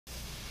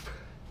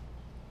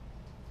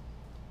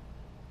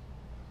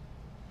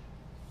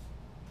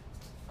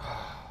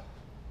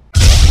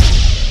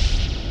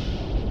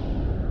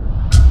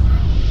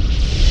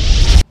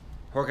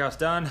Workout's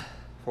done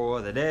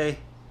for the day.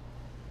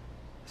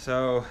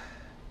 So,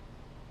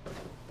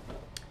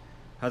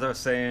 as I was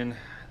saying,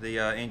 the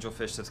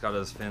angelfish that's got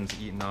his fins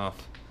eaten off,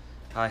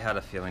 I had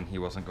a feeling he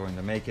wasn't going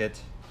to make it.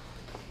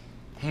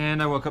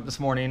 And I woke up this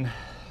morning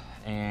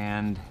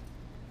and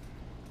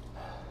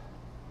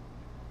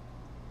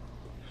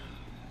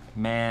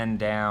man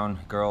down,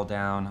 girl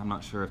down. I'm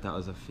not sure if that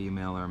was a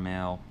female or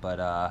male,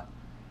 but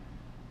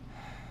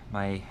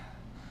my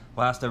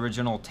last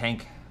original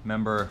tank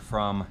member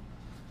from,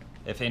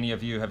 if any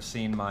of you have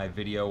seen my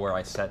video where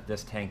I set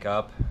this tank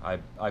up, I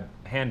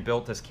hand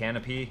built this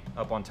canopy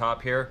up on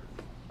top here,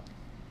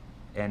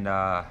 and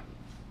I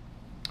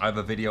have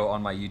a video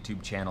on my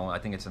YouTube channel. I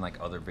think it's in like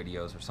other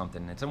videos or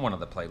something. It's in one of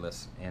the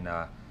playlists, and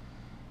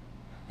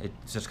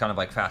it's just kind of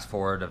like fast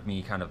forward of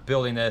me kind of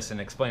building this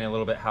and explaining a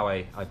little bit how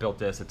I built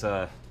this. It's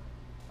a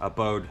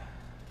bowed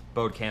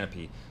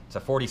canopy. It's a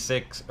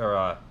 46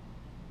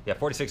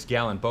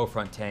 gallon bow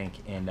front tank,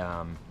 and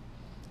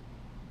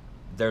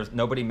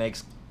nobody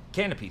makes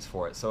canopies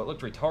for it, so it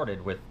looked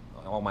retarded with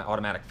all my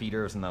automatic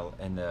feeders and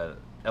the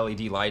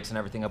LED lights and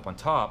everything up on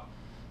top.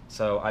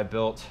 So I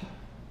built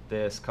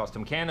this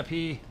custom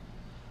canopy,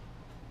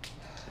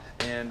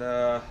 and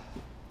so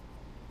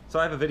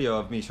I have a video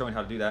of me showing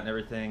how to do that and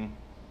everything.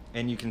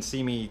 And you can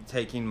see me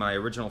taking my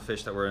original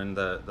fish that were in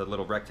the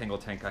little rectangle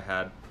tank I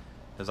had.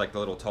 There's like the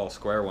little tall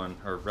square one,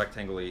 or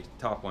rectangle-y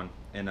top one.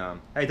 And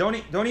hey, don't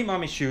eat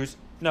mommy's shoes.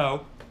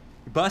 No.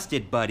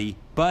 Busted, buddy.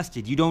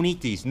 Busted. You don't eat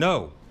these.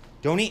 No.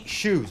 Don't eat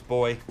shoes,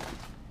 boy.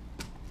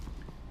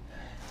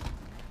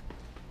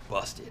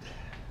 Busted.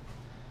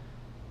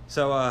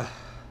 So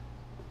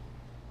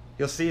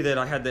you'll see that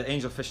I had the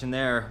angelfish in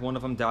there. One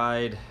of them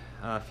died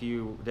a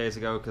few days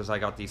ago because I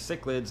got these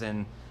cichlids,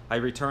 and I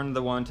returned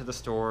the one to the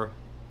store.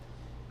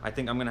 I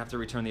think I'm gonna have to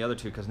return the other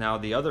two because now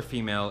the other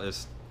female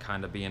is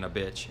kind of being a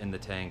bitch in the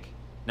tank.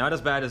 Not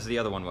as bad as the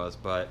other one was,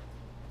 but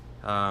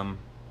I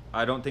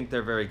don't think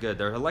they're very good.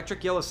 They're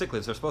electric yellow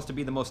cichlids. They're supposed to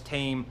be the most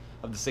tame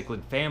of the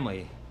cichlid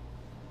family,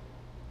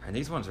 and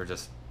these ones are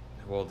just,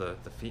 well,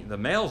 the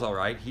male's all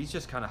right. He's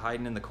just kind of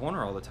hiding in the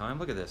corner all the time.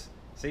 Look at this.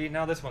 See,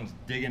 now this one's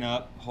digging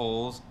up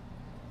holes.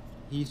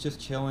 He's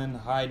just chilling,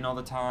 hiding all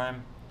the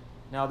time.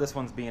 Now this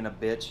one's being a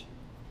bitch.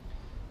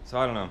 So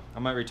I don't know. I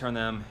might return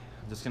them.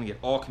 I'm just gonna get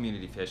all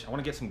community fish. I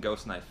want to get some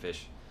ghost knife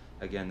fish.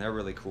 Again, they're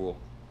really cool.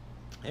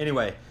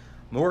 Anyway,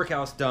 my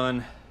workout's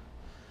done.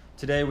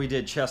 Today we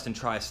did chest and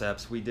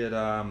triceps. We did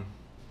some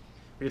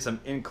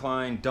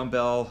incline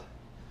dumbbell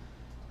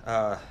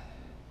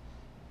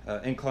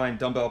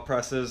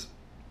presses,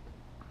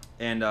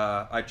 and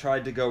I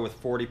tried to go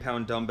with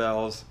 40-pound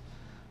dumbbells.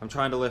 I'm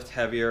trying to lift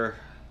heavier.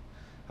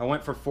 I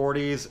went for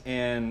 40s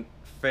and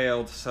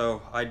failed,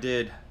 so I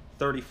did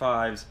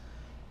 35s,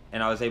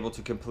 and I was able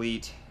to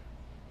complete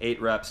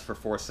 8 reps for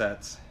 4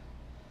 sets.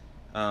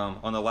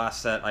 On the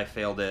last set, I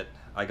failed it.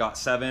 I got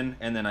 7,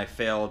 and then I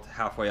failed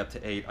halfway up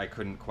to 8. I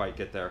couldn't quite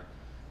get there.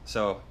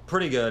 So,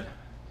 pretty good.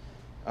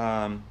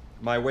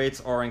 My weights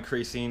are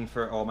increasing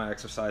for all my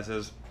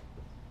exercises.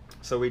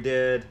 So we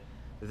did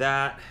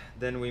that.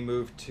 Then we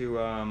moved to,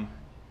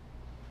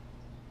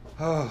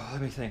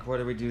 let me think. What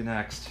did we do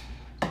next?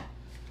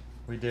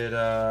 We did,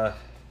 so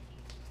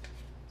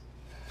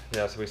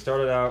we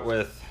started out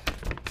with,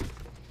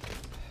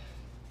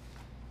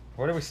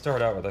 what did we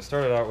start out with? I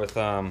started out with,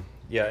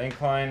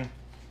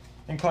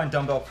 incline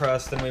dumbbell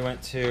press. Then we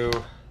went to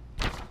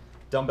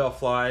dumbbell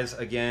flies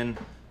again.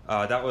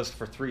 That was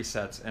for 3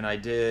 sets, and I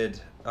did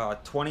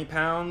 20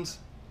 pounds.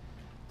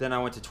 Then I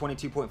went to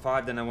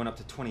 22.5. Then I went up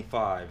to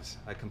 25s.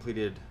 I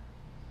completed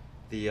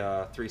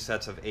the 3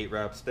 sets of 8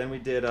 reps. Then we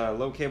did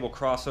low cable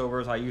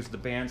crossovers. I used the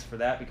bands for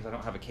that because I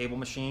don't have a cable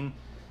machine,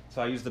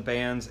 so I used the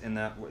bands, and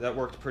that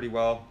worked pretty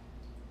well.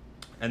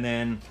 And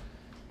then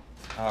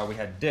we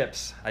had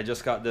dips. I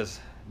just got this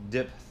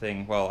dip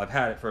thing. Well, I've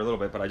had it for a little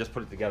bit, but I just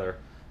put it together.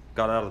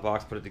 Got it out of the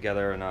box, put it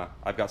together, and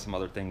I've got some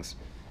other things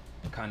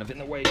kind of in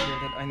the way here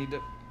that I need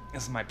to.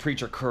 This is my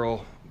preacher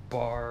curl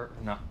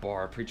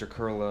preacher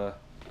curl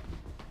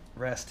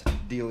rest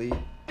dealie.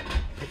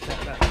 Put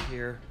that back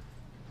here.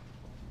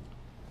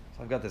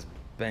 So I've got this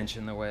bench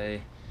in the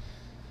way.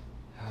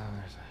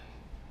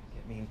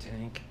 Get mean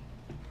tank.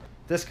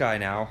 This guy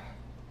now,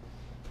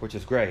 which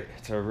is great.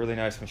 It's a really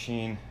nice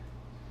machine.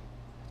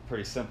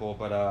 Pretty simple,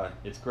 but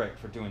it's great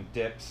for doing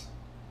dips.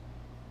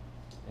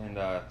 And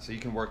so you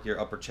can work your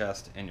upper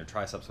chest and your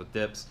triceps with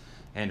dips,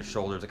 and your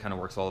shoulders. It kind of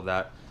works all of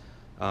that,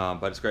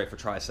 but it's great for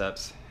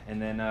triceps.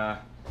 And then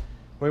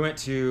we went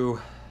to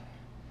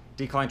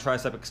decline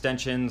tricep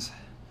extensions,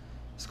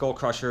 skull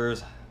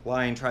crushers,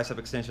 lying tricep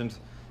extensions.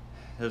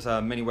 There's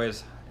many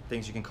ways,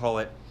 things you can call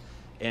it.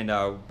 And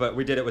but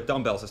we did it with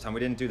dumbbells this time. We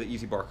didn't do the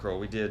easy bar curl.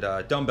 We did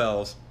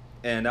dumbbells,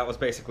 and that was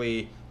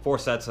basically 4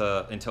 sets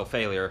until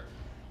failure.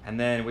 And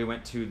then we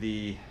went to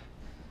the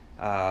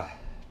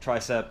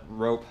tricep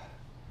rope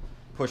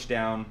push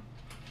down,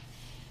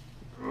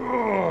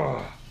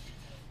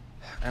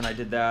 and I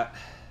did that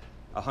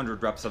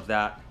 100 reps of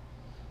that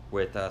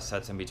with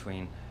sets in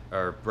between,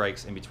 or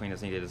breaks in between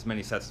as needed, as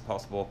many sets as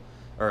possible,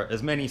 or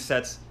as many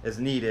sets as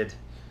needed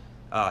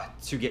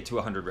to get to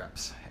 100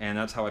 reps. And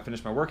that's how I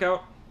finished my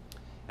workout,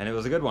 and it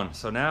was a good one.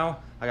 So now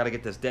I got to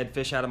get this dead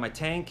fish out of my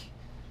tank.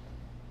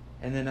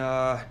 And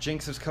then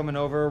Jinx is coming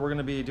over. We're going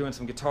to be doing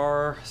some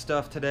guitar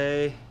stuff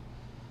today.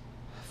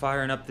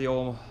 Firing up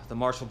the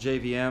Marshall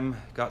JVM.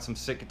 Got some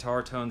sick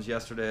guitar tones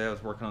yesterday. I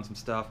was working on some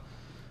stuff.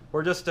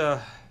 We're just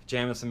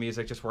jamming some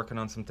music, just working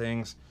on some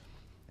things.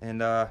 And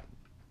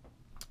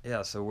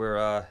yeah,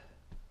 so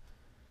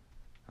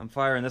I'm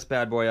firing this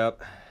bad boy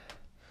up.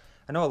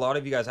 I know a lot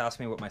of you guys ask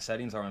me what my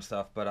settings are and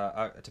stuff,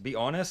 but to be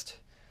honest,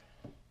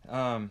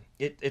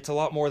 it's a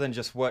lot more than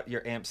just what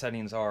your amp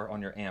settings are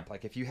on your amp.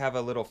 Like if you have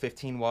a little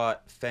 15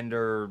 watt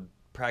Fender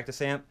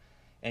practice amp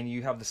and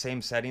you have the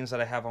same settings that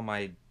I have on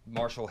my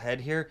Marshall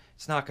head here,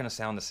 it's not going to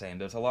sound the same.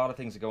 There's a lot of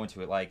things that go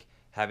into it, like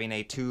having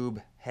a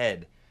tube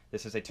head.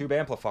 This is a tube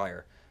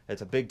amplifier.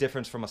 It's a big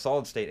difference from a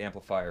solid state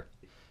amplifier.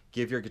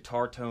 Give your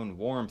guitar tone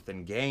warmth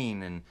and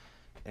gain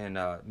and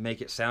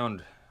make it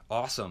sound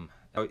awesome.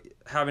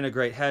 Having a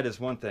great head is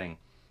one thing.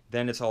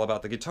 Then it's all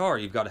about the guitar.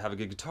 You've got to have a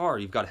good guitar.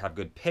 You've got to have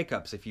good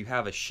pickups. If you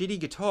have a shitty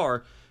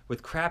guitar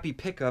with crappy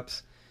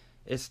pickups,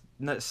 it's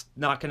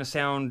not going to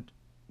sound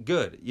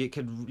good. You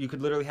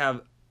could literally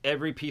have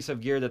every piece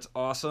of gear that's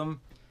awesome,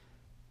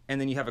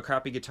 and then you have a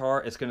crappy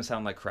guitar, it's going to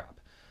sound like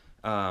crap.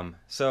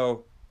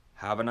 So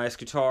have a nice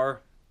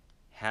guitar,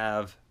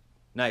 have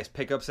nice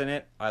pickups in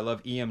it. I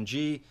love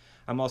EMG.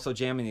 I'm also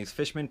jamming these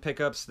Fishman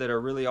pickups that are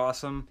really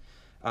awesome.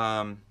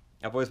 I've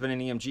always been an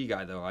EMG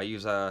guy though. I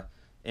use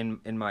in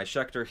my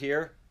Schecter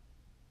here,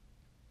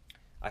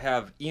 I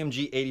have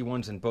EMG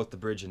 81s in both the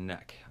bridge and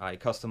neck. I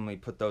customly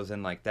put those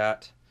in like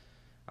that.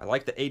 I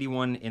like the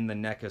 81 in the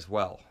neck as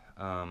well.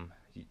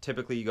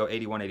 Typically you go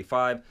 81,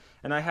 85,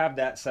 and I have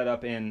that set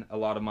up in a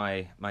lot of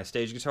my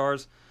stage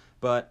guitars,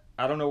 but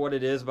I don't know what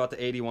it is about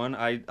the 81.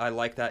 I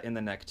like that in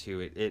the neck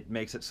too. It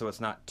makes it so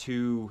it's not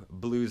too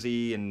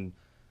bluesy and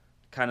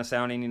kind of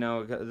sounding, you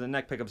know. The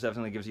neck pickups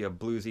definitely gives you a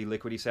bluesy,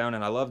 liquidy sound,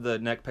 and I love the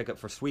neck pickup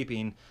for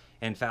sweeping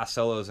and fast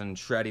solos and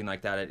shredding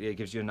like that. It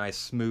gives you a nice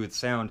smooth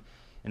sound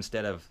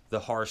instead of the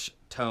harsh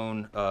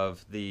tone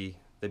of the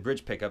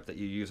bridge pickup that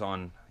you use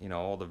on, you know,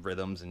 all the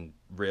rhythms and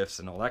riffs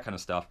and all that kind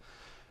of stuff.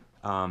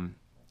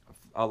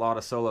 A lot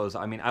of solos,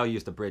 I mean, I'll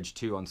use the bridge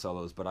too on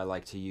solos, but I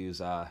like to use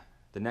the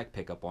neck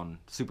pickup on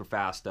super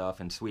fast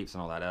stuff and sweeps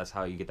and all that. That's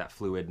how you get that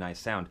fluid, nice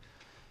sound.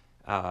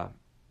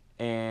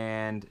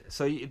 And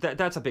so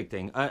that's a big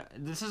thing.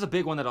 This is a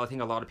big one that I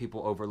think a lot of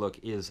people overlook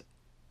is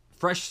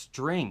fresh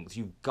strings.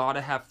 You've got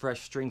to have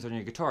fresh strings on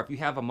your guitar. If you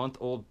have a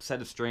month-old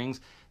set of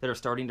strings that are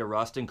starting to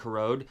rust and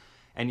corrode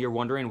and you're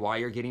wondering why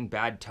you're getting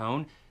bad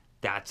tone,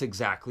 that's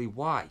exactly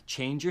why.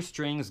 Change your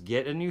strings,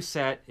 get a new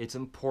set. It's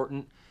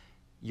important.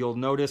 You'll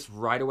notice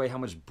right away how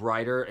much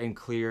brighter and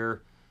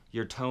clear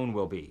your tone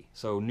will be.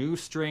 So new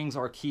strings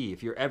are key.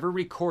 If you're ever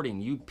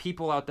recording, you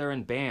people out there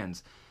in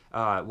bands,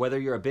 whether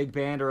you're a big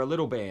band or a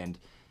little band,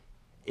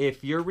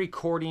 if you're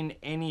recording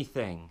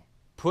anything,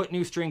 put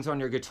new strings on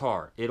your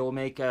guitar. It'll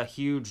make a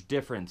huge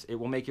difference. It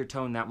will make your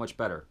tone that much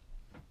better.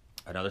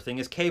 Another thing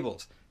is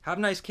cables. Have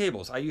nice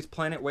cables. I use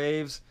Planet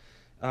Waves,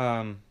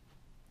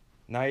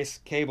 nice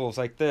cables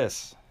like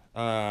this.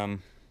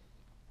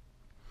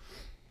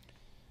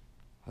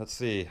 Let's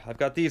see, I've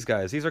got these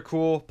guys. These are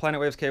cool Planet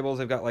Waves cables.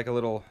 They've got like a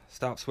little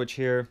stop switch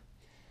here.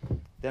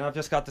 Then I've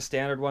just got the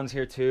standard ones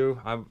here too.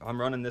 I'm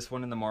running this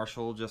one in the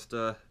Marshall, just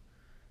a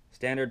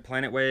standard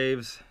Planet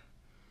Waves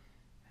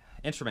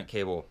instrument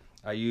cable.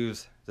 I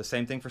use the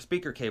same thing for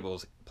speaker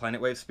cables,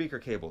 Planet Waves speaker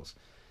cables.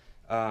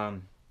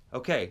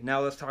 Okay, now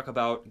let's talk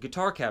about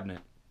guitar cabinet.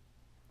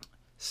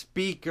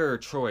 Speaker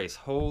choice,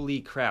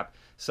 holy crap.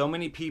 So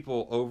many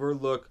people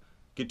overlook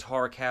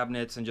guitar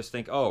cabinets and just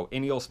think, oh,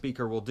 any old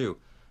speaker will do.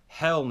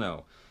 Hell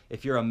no.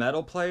 If you're a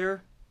metal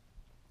player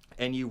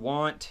and you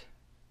want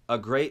a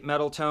great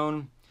metal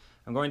tone,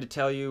 I'm going to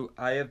tell you,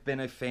 I have been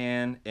a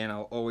fan and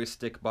I'll always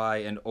stick by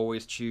and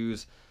always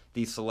choose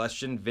the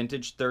Celestion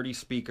Vintage 30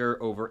 speaker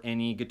over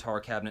any guitar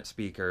cabinet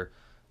speaker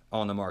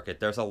on the market.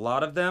 There's a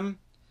lot of them.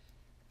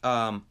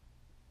 I'm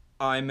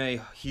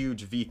a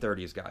huge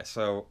V30s guy,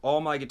 so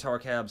all my guitar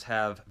cabs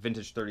have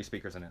Vintage 30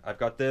 speakers in it. I've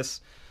got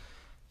this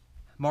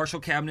Marshall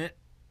cabinet.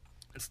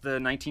 It's the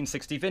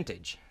 1960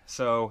 Vintage.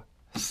 So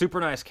super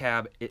nice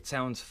cab. It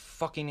sounds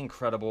fucking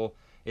incredible.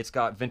 It's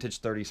got Vintage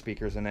 30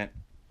 speakers in it.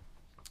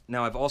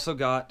 Now I've also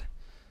got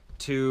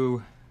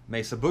two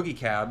Mesa Boogie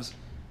cabs,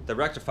 the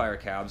rectifier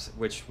cabs,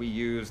 which we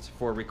used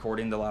for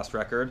recording the last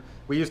record.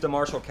 We used a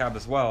Marshall cab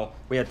as well.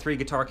 We had 3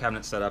 guitar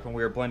cabinets set up and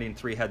we were blending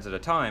 3 heads at a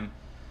time,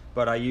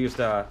 but I used,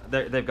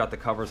 they've got the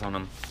covers on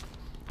them.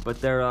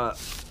 But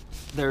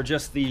they're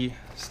just the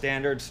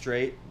standard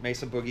straight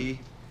Mesa Boogie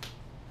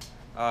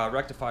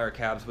rectifier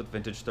cabs with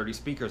Vintage 30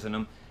 speakers in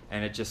them,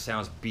 and it just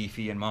sounds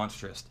beefy and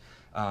monstrous.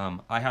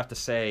 I have to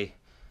say,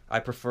 I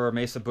prefer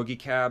Mesa Boogie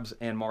cabs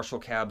and Marshall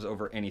cabs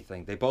over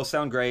anything. They both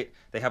sound great.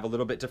 They have a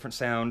little bit different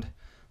sound,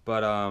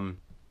 but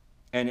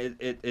and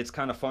it's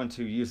kind of fun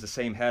to use the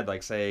same head,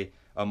 like say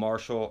a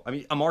Marshall. I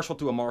mean, a Marshall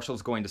to a Marshall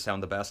is going to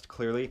sound the best.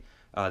 Clearly,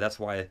 that's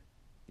why,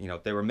 you know,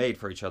 they were made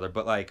for each other.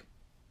 But like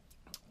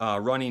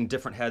running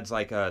different heads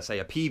like say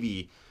a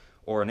PV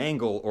or an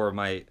Angle or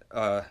my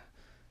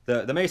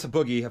the Mesa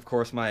Boogie. Of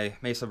course, my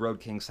Mesa Road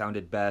King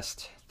sounded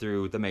best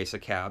through the Mesa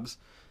cabs.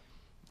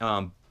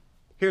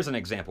 Here's an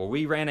example.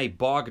 We ran a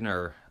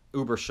Bogner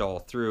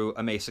Uberschall through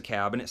a Mesa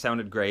cab and it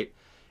sounded great,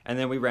 and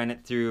then we ran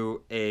it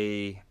through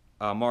a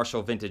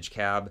Marshall vintage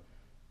cab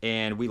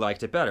and we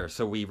liked it better,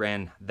 so we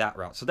ran that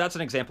route. So that's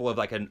an example of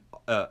like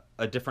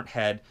a different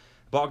head.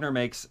 Bogner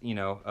makes, you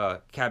know,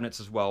 cabinets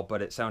as well,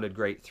 but it sounded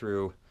great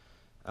through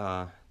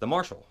the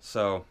Marshall.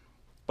 So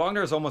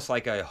Bogner is almost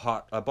like a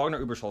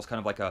Bogner Uberschall is kind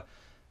of like a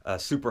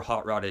super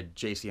hot rodded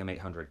JCM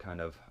 800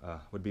 kind of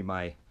would be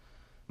my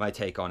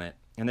take on it.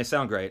 And they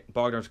sound great.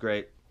 Bogner's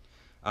great.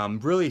 I'm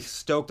really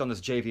stoked on this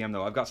JVM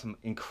though. I've got some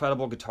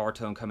incredible guitar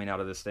tone coming out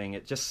of this thing.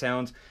 It just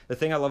sounds, the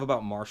thing I love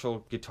about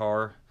Marshall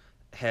guitar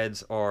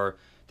heads are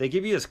they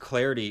give you this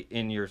clarity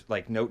in your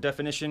like note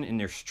definition in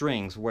your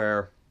strings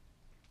where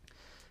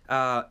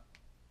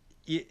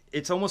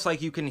it's almost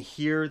like you can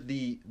hear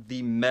the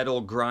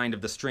metal grind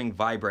of the string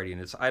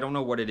vibrating. I don't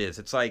know what it is.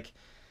 It's like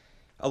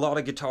a lot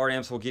of guitar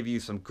amps will give you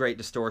some great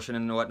distortion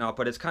and whatnot,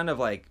 but it's kind of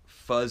like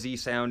fuzzy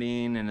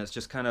sounding and it's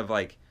just kind of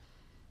like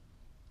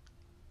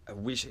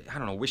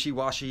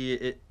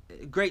wishy-washy.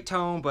 Great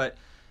tone, but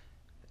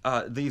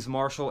these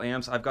Marshall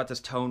amps, I've got this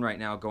tone right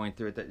now going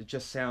through it that it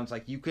just sounds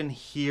like you can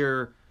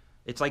hear.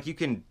 It's like you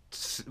can,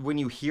 when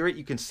you hear it,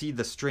 you can see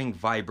the string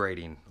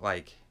vibrating.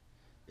 Like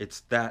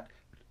it's that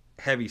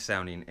heavy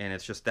sounding, and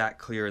it's just that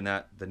clear, and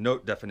that the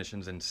note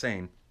definition's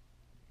insane.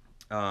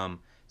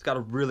 It's got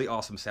a really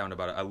awesome sound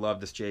about it. I love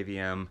this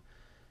JVM.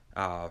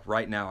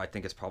 Right now, I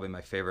think it's probably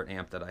my favorite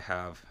amp that I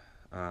have.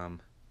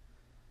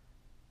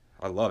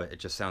 I love it. It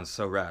just sounds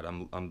so rad.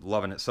 I'm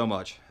loving it so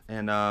much.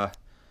 And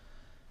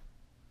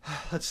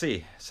let's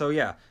see. So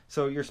yeah.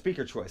 So your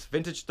speaker choice,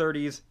 vintage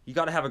 30s. You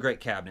got to have a great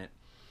cabinet.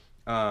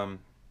 And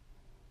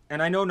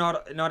I know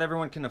not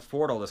everyone can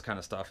afford all this kind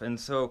of stuff, and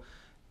so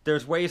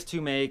there's ways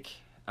to make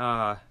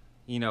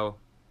you know,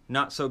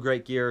 not so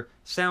great gear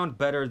sound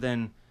better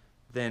than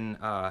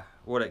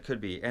what it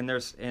could be. And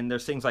there's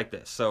things like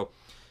this. So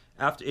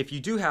if you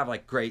do have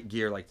like great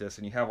gear like this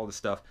and you have all this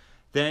stuff,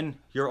 then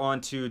you're on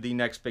to the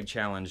next big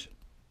challenge.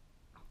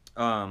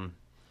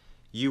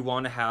 You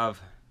want to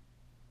have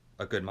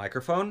a good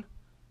microphone,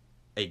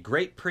 a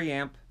great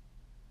preamp,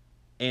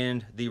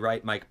 and the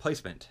right mic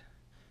placement.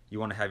 You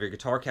want to have your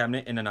guitar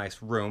cabinet in a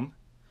nice room.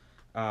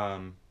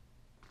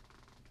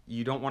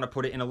 You don't want to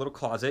put it in a little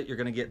closet. You're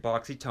going to get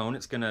boxy tone.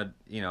 It's going to,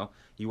 you know,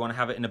 you want to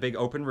have it in a big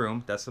open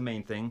room. That's the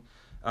main thing.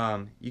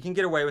 You can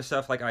get away with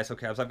stuff like ISO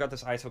cabs. I've got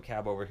this ISO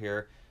cab over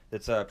here.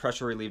 That's a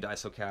pressure relieved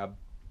ISO cab.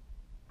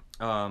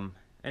 And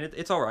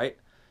it's all right.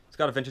 It's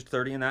got a vintage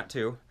 30 in that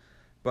too.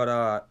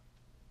 But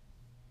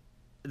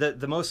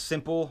the most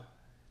simple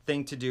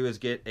thing to do is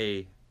get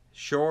a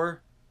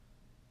Shure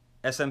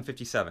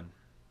SM57.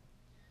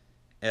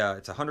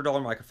 It's a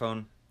 $100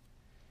 microphone,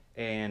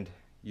 and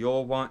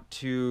you'll want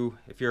to,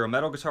 if you're a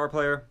metal guitar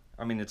player,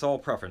 I mean, it's all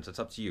preference. It's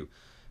up to you.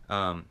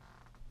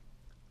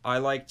 I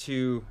like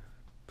to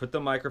put the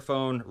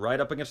microphone right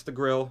up against the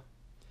grill,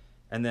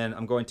 and then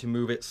I'm going to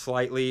move it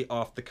slightly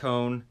off the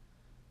cone,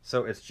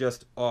 so it's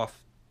just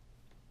off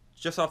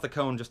the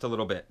cone just a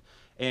little bit.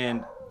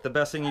 And the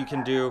best thing you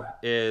can do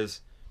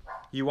is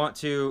you want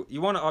to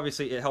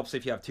obviously, it helps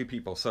if you have two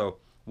people. So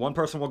one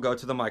person will go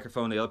to the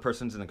microphone, the other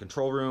person's in the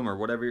control room or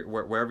whatever,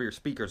 wherever your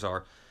speakers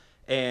are,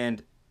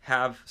 and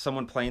have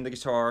someone playing the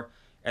guitar,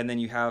 and then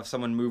you have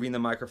someone moving the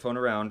microphone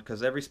around,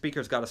 because every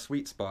speaker's got a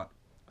sweet spot.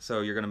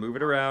 So you're going to move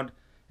it around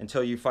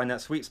until you find that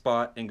sweet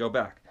spot and go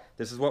back.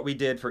 This is what we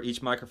did for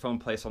each microphone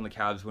placed on the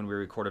cabs when we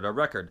recorded our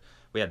record.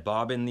 We had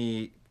Bob in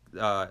the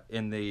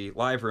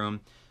live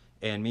room,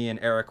 and me and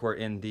Eric were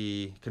in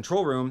the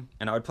control room,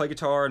 and I would play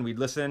guitar and we'd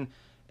listen,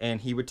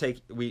 and he would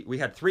take, we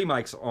had 3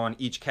 mics on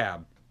each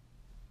cab.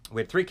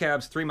 We had 3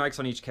 cabs, 3 mics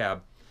on each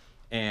cab,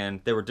 and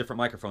there were different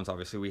microphones,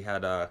 obviously. We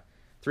had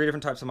 3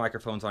 different types of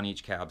microphones on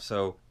each cab.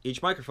 So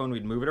each microphone,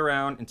 we'd move it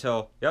around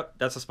until, yep,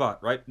 that's the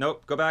spot, right?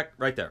 Nope, go back,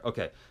 right there.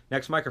 Okay,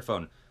 next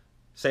microphone.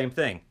 Same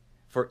thing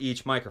for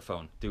each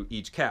microphone through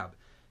each cab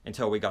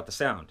until we got the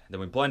sound.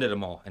 Then we blended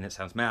them all, and it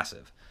sounds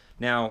massive.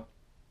 Now,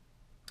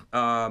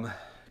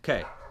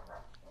 okay,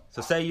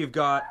 so say you've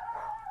got,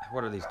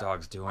 what are these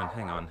dogs doing?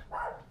 Hang on.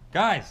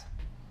 Guys,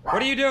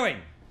 what are you doing?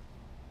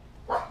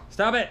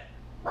 Stop it.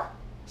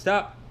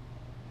 Stop.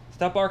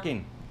 Stop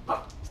barking.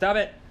 Stop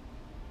it.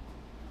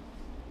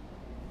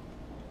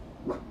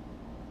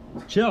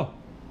 Chill.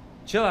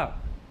 Chill out.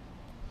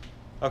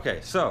 Okay,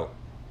 so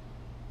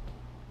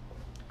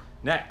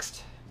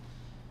next,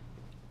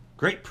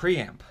 great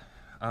preamp.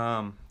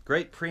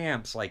 Great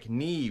preamps like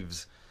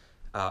Neves,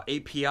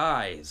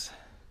 APIs,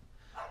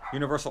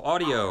 Universal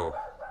Audio.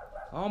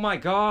 Oh my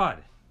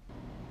God.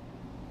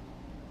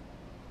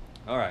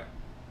 All right,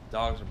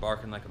 dogs are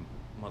barking like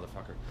a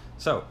motherfucker.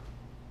 So,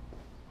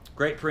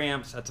 great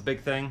preamps, that's a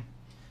big thing.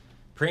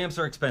 Preamps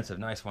are expensive,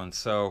 nice ones.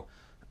 So,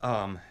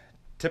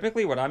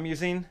 typically what I'm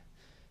using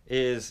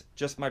is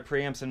just my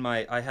preamps and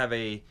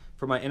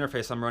for my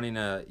interface, I'm running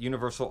a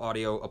Universal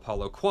Audio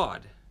Apollo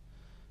Quad.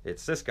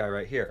 It's this guy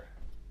right here.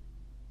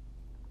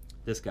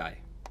 This guy.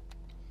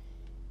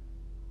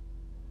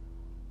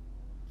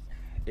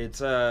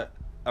 It's a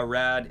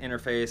rad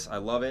interface. I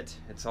love it.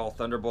 It's all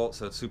Thunderbolt,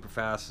 so it's super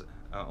fast,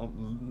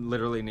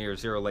 literally near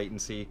zero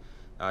latency.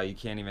 You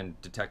can't even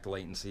detect the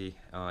latency.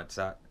 It's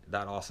that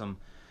awesome.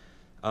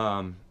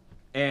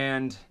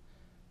 And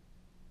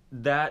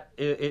that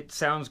it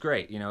sounds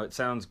great. You know, it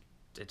sounds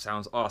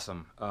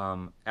awesome.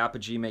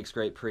 Apogee makes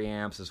great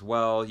preamps as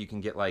well. You can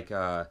get like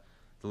the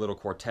little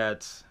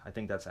quartets. I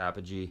think that's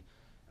Apogee.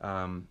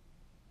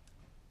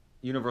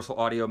 Universal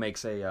Audio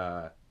makes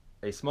a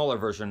smaller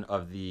version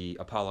of the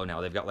Apollo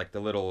now. They've got like the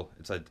little,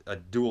 it's a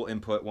dual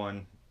input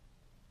one.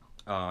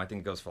 I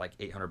think it goes for like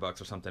 $800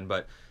 or something.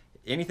 But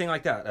anything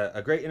like that,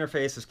 a great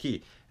interface is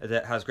key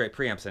that has great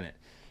preamps in it.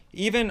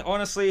 Even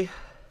honestly,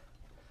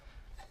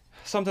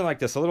 something like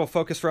this, a little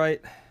Focusrite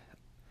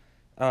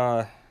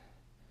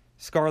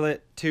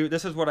Scarlett 2.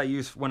 This is what I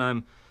use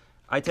when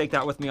I take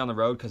that with me on the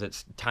road because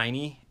it's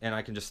tiny and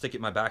I can just stick it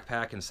in my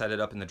backpack and set it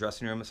up in the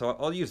dressing room. So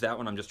I'll use that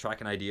when I'm just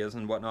tracking ideas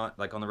and whatnot,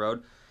 like on the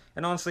road.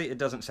 And honestly, it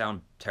doesn't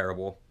sound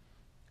terrible.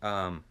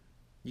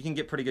 You can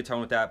get pretty good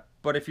tone with that.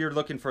 But if you're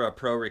looking for a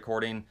pro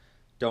recording,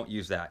 don't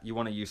use that. You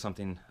want to use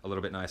something a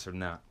little bit nicer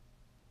than that.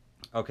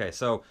 Okay,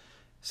 so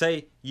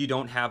say you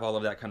don't have all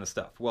of that kind of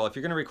stuff. Well, if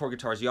you're going to record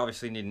guitars, you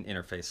obviously need an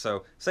interface.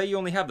 So say you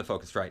only have the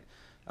Focusrite.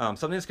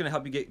 Something that's going to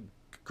help you get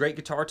great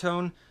guitar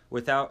tone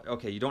without,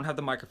 okay, you don't have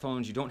the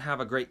microphones, you don't have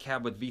a great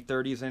cab with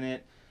V30s in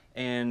it,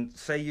 and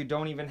say you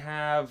don't even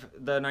have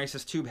the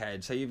nicest tube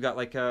head. Say you've got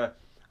like a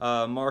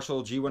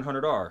Marshall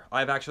G100R.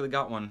 I've actually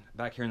got one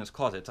back here in this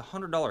closet. It's a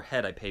 $100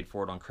 head. I paid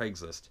for it on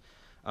Craigslist.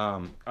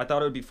 I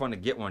thought it would be fun to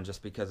get one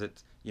just because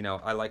it's, you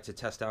know, I like to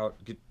test out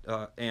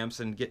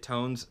amps and get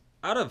tones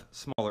out of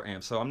smaller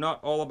amps. So I'm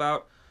not all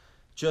about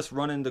just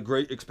running the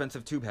great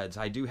expensive tube heads.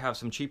 I do have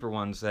some cheaper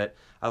ones that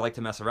I like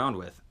to mess around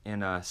with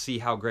and see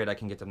how great I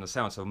can get them to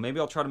sound. So maybe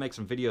I'll try to make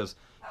some videos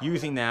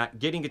using that,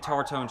 getting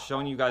guitar tones,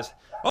 showing you guys.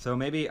 So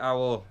maybe I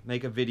will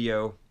make a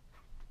video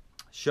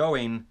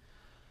showing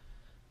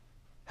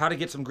how to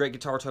get some great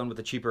guitar tone with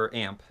a cheaper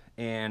amp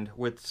and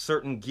with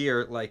certain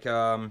gear like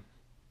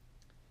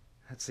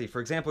let's see,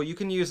 for example, you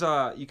can use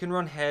you can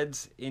run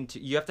heads into,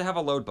 you have to have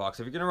a load box.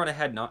 If you're going to run a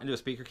head not into a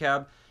speaker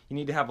cab, you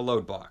need to have a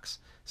load box.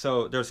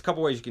 So there's a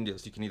couple ways you can do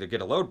this. You can either get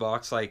a load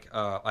box, like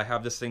I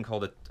have this thing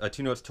called a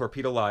Two Notes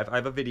Torpedo Live. I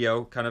have a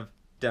video kind of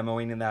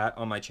demoing in that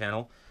on my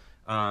channel.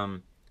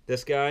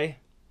 This guy,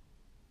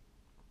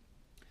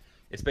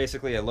 it's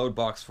basically a load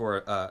box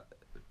for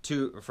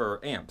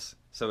amps,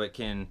 so it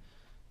can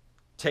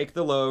take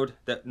the load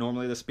that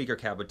normally the speaker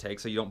cab would take,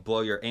 so you don't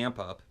blow your amp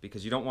up,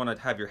 because you don't want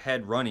to have your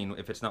head running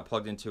if it's not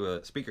plugged into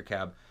a speaker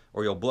cab,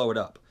 or you'll blow it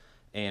up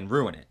and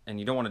ruin it, and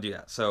you don't want to do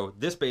that. So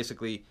this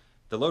basically,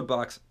 the load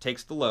box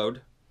takes the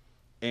load,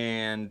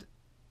 and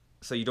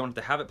so you don't have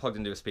to have it plugged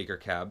into a speaker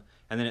cab,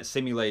 and then it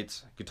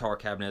simulates guitar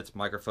cabinets,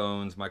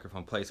 microphones,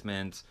 microphone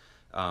placements,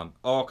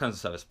 all kinds of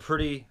stuff. It's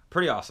pretty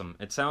awesome.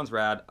 It sounds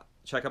rad.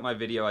 Check out my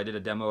video. I did a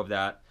demo of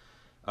that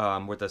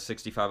with a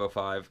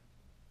 6505.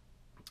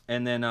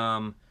 And then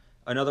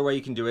another way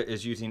you can do it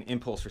is using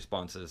impulse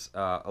responses.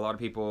 A lot of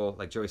people,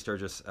 like Joey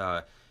Sturgis,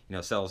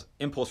 sells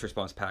impulse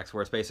response packs,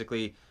 where it's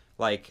basically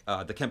like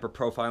the Kemper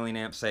profiling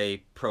amp,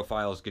 say,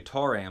 profiles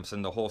guitar amps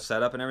and the whole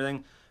setup and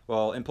everything.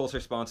 Well, impulse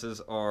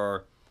responses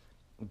are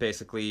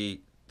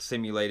basically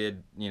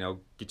simulated,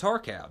 guitar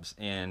cabs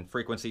and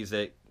frequencies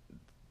that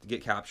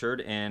get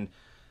captured and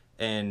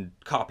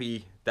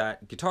copy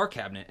that guitar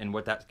cabinet and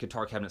what that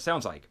guitar cabinet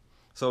sounds like.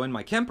 So in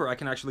my Kemper, I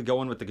can actually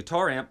go in with the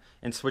guitar amp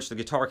and switch the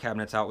guitar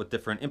cabinets out with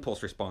different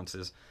impulse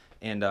responses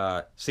and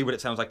see what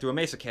it sounds like through a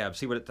Mesa cab,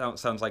 see what it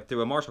sounds like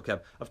through a Marshall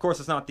cab. Of course,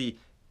 it's not the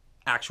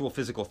actual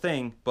physical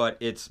thing, but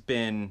it's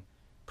been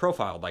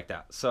profiled like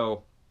that.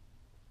 So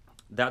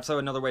that's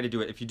another way to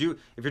do it. If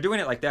you're doing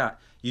it like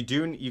that, you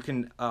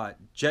can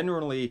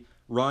generally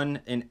run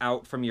an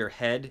out from your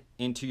head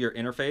into your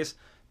interface,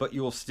 but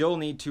you will still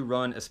need to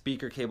run a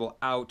speaker cable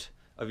out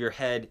of your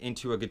head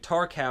into a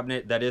guitar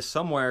cabinet that is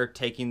somewhere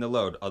taking the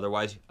load.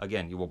 Otherwise,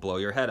 again, you will blow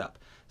your head up.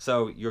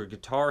 So your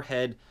guitar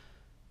head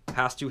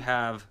has to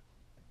have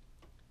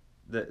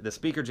the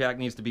speaker jack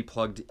needs to be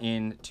plugged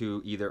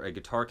into either a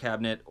guitar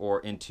cabinet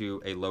or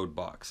into a load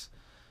box.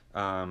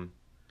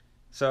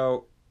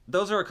 So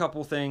those are a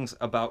couple things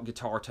about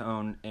guitar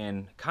tone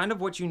and kind of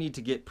what you need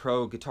to get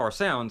pro guitar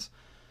sounds.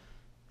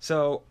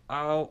 So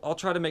I'll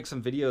try to make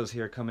some videos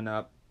here coming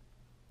up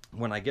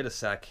when I get a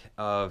sec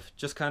of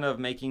just kind of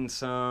making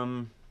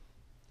some.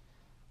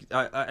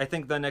 I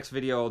think the next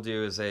video I'll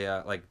do is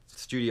a like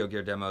studio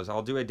gear demos.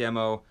 I'll do a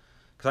demo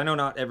because I know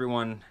not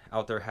everyone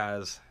out there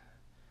has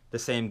the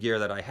same gear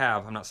that I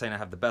have. I'm not saying I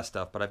have the best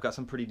stuff, but I've got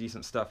some pretty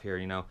decent stuff here,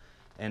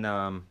 and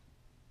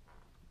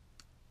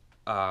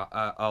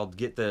I'll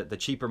get the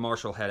cheaper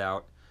Marshall head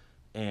out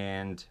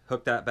and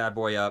hook that bad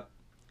boy up,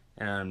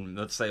 and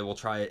let's say we'll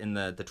try it in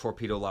the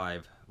Torpedo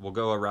Live. We'll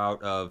go a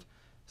route of,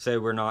 say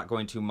we're not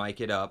going to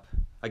mic it up.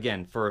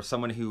 Again, for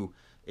someone who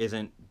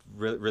isn't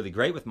really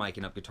great with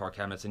micing up guitar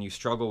cabinets and you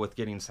struggle with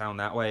getting sound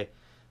that way,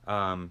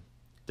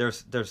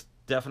 there's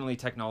definitely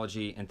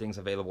technology and things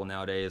available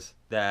nowadays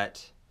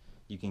that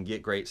you can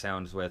get great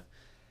sounds with.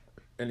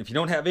 And if you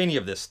don't have any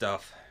of this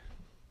stuff,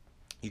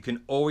 you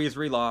can always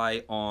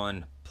rely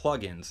on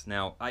plugins.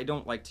 Now, I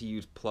don't like to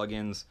use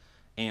plugins,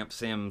 amp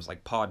sims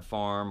like Pod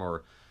Farm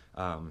or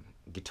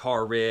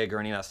Guitar Rig or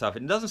any of that stuff.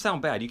 It doesn't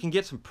sound bad. You can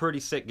get some pretty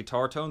sick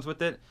guitar tones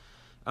with it.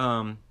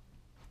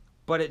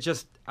 But it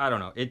just, I don't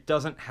know, it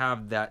doesn't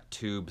have that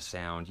tube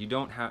sound.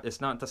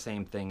 It's not the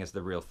same thing as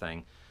the real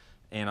thing.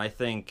 And I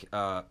think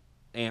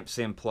amp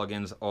sim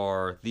plugins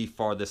are the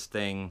farthest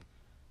thing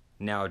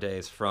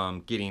nowadays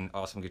from getting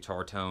awesome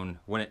guitar tone.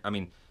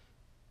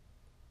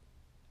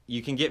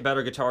 You can get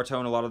better guitar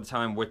tone a lot of the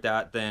time with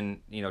that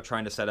than,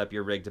 trying to set up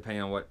your rig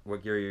depending on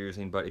what gear you're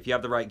using. But if you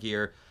have the right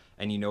gear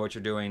and you know what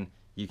you're doing,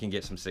 you can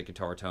get some sick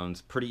guitar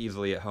tones pretty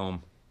easily at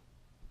home.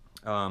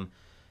 And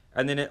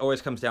then it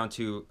always comes down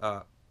to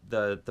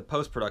the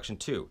post-production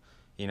too.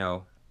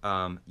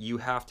 You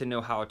have to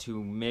know how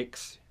to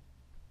mix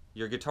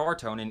your guitar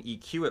tone and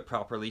EQ it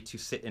properly to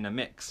sit in a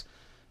mix.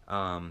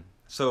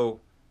 So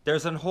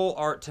there's a whole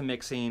art to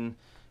mixing,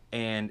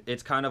 and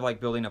it's kind of like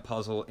building a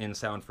puzzle in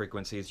sound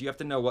frequencies. You have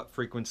to know what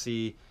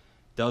frequency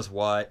does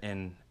what,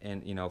 and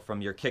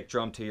from your kick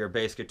drum to your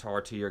bass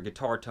guitar to your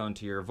guitar tone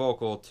to your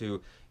vocal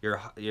to your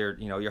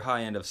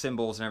high end of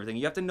cymbals and everything.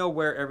 You have to know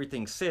where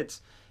everything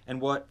sits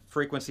and what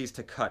frequencies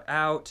to cut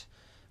out,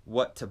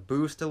 what to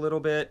boost a little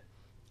bit,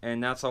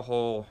 and that's a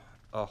whole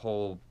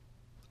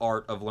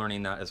art of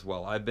learning that as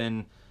well. I've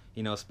been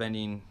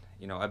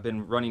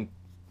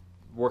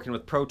working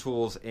with Pro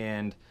Tools,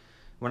 and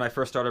when I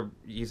first started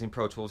using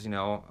Pro Tools,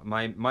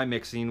 my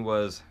mixing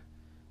was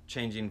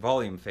changing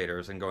volume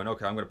faders and going,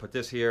 okay, I'm going to put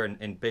this here,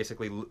 and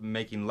basically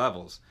making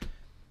levels.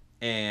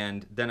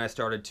 And then I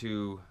started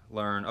to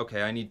learn,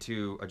 okay, I need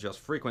to adjust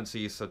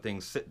frequencies so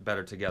things sit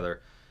better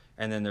together.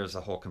 And then there's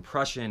a whole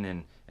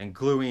compression and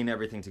gluing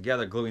everything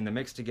together, gluing the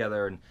mix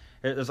together. And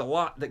there's a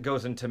lot that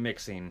goes into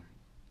mixing,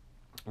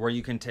 where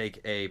you can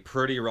take a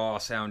pretty raw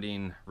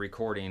sounding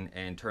recording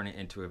and turn it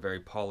into a very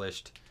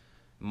polished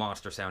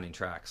monster sounding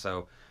track.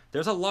 So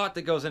there's a lot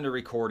that goes into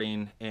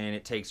recording, and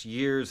it takes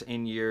years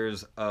and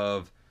years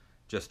of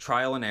just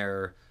trial and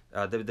error.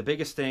 The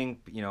biggest thing,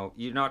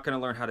 you're not going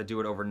to learn how to do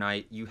it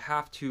overnight. You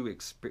have to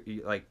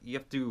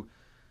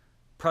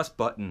press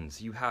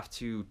buttons. You have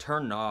to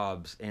turn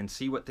knobs and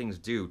see what things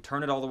do.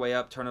 Turn it all the way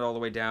up, turn it all the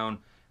way down,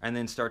 and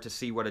then start to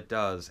see what it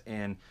does.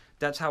 And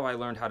that's how I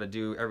learned how to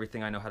do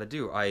everything I know how to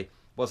do. I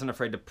wasn't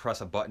afraid to press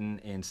a button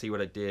and see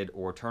what it did,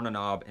 or turn a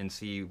knob and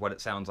see what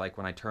it sounds like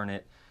when I turn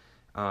it.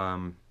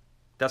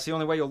 That's the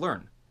only way you'll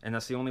learn, and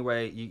that's the only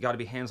way. You got to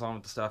be hands-on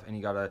with the stuff, and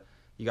you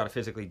gotta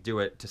physically do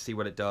it to see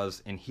what it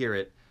does and hear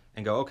it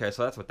and go, okay,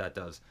 so that's what that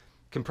does.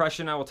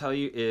 Compression, I will tell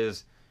you,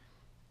 is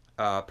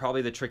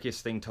probably the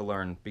trickiest thing to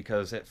learn,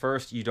 because at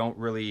first you don't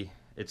really.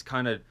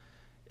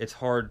 It's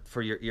hard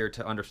for your ear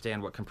to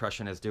understand what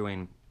compression is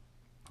doing,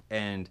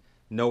 and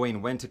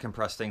knowing when to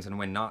compress things and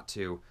when not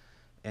to,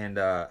 and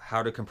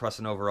how to compress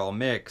an overall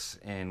mix,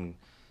 and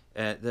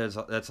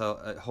that's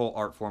a whole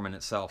art form in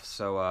itself.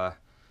 So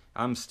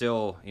I'm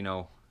still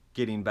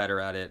getting better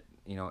at it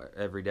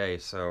every day.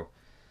 So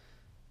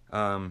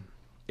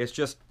it's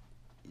just,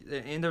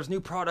 and there's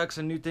new products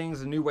and new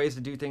things and new ways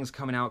to do things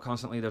coming out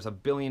constantly. There's a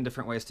billion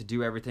different ways to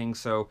do everything,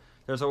 so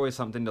there's always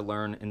something to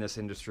learn in this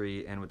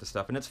industry and with the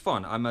stuff, and it's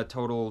fun. I'm a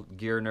total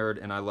gear nerd,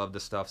 and I love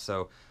this stuff,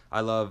 so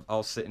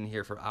I'll sit in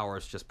here for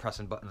hours just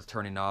pressing buttons,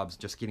 turning knobs,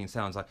 just getting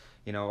sounds.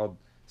 I'll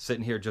sit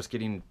in here just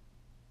getting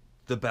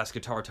the best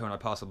guitar tone I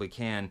possibly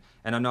can,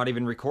 and I'm not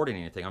even recording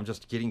anything. I'm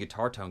just getting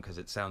guitar tone because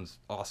it sounds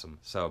awesome.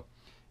 So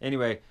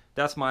anyway,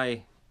 that's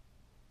my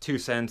 2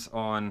 cents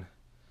on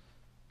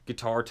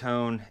guitar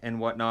tone and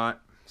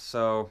whatnot.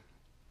 So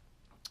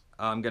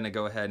I'm gonna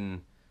go ahead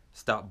and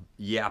stop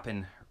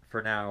yapping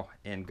for now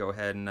and go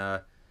ahead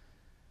and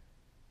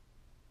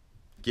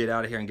get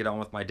out of here and get on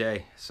with my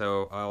day.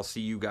 So I'll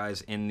see you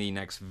guys in the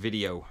next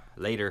video.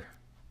 Later.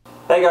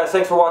 Hey guys,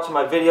 thanks for watching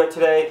my video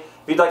today.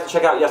 If you'd like to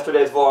check out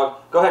yesterday's vlog,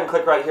 go ahead and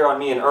click right here on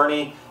me and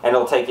Ernie, and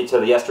it'll take you to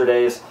the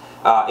yesterday's.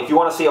 If you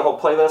want to see a whole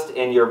playlist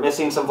and you're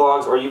missing some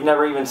vlogs, or you've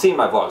never even seen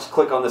my vlogs,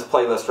 click on this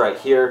playlist right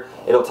here.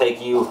 It'll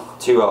take you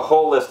to a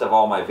whole list of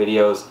all my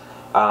videos.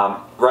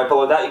 Right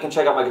below that, you can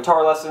check out my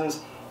guitar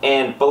lessons,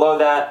 and below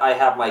that, I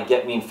have my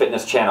Get Mean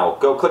Fitness channel.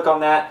 Go click on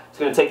that. It's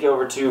going to take you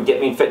over to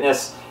Get Mean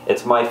Fitness.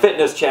 It's my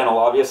fitness channel,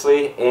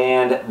 obviously,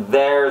 and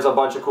there's a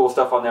bunch of cool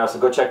stuff on there, so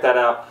go check that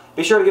out.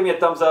 Be sure to give me a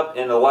thumbs up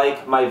and to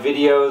like my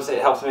videos. It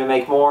helps me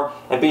make more.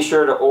 And be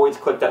sure to always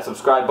click that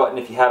subscribe button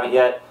if you haven't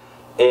yet,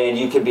 and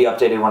you can be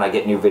updated when I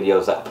get new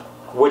videos up,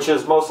 which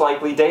is most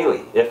likely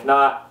daily. If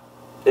not,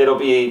 it'll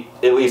be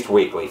at least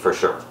weekly for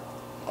sure.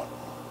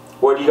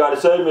 What do you got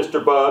to say,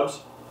 Mr.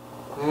 Bubs?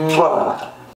 Mwah.